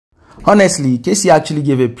Honestly, Kcee actually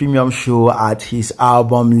gave a premium show at his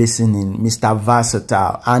album Listening, Mr.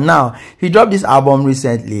 Versatile. And now, he dropped this album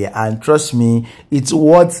recently, and trust me, it's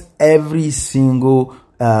worth every single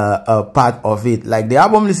part of it. Like, the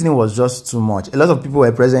album Listening was just too much. A lot of people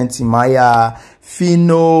were present. Timaya,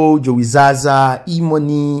 Phyno, Joey Zaza,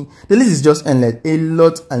 Emoney. The list is just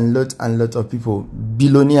endless. A lot of people.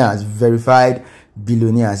 Billionaires, verified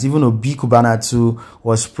billionaires. Even Obi Cubana too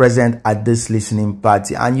was present at this listening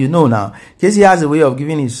party. And you know now, Kcee has a way of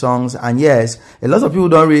giving his songs, and yes, a lot of people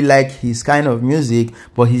don't really like his kind of music,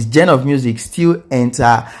 but his genre of music still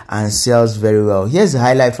enter and sells very well. Here's the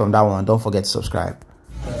highlight from that one. Don't forget to subscribe.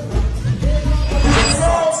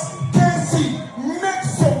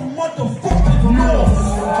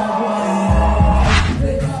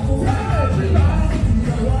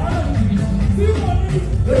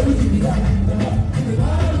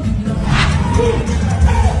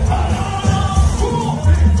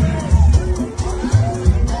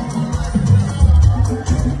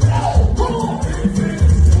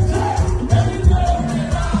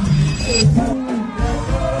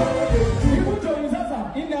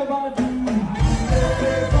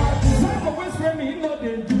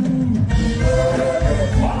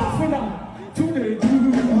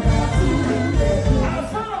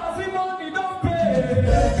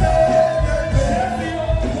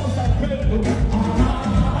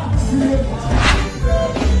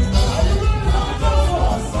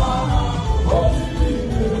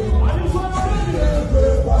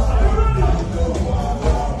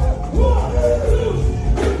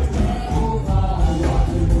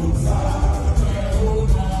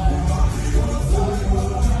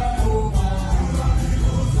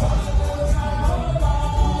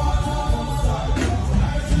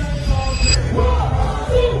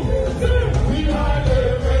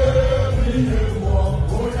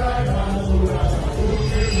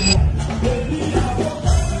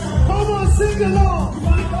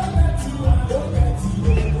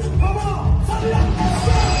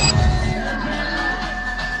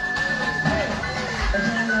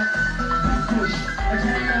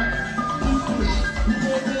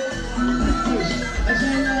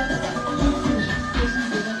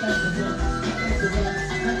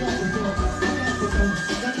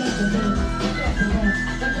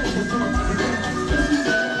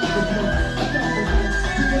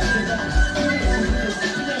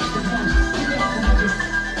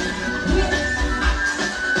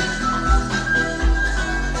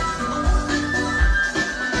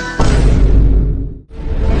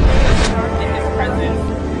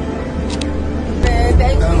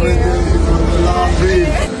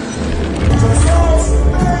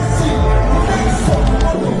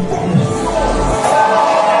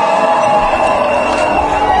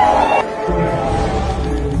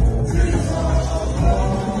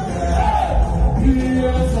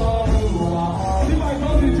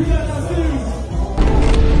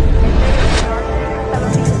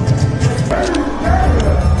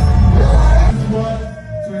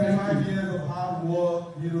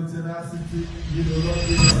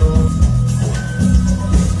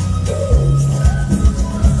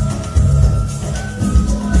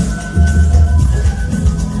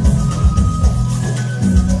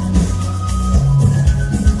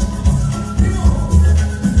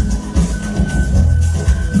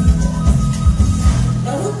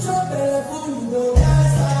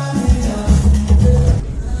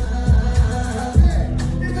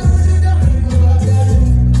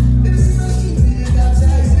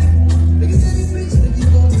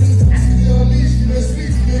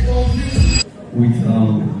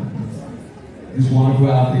 This wonderful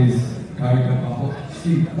artist,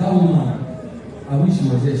 See, that woman, I wish she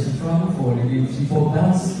was there. She traveled for the day. She for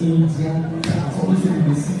dance Indian dance. Always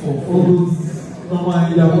they see for photos. You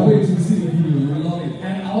are going to see the video. You will love it.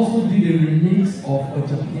 And I also did a remix of a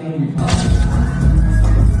Japan with her.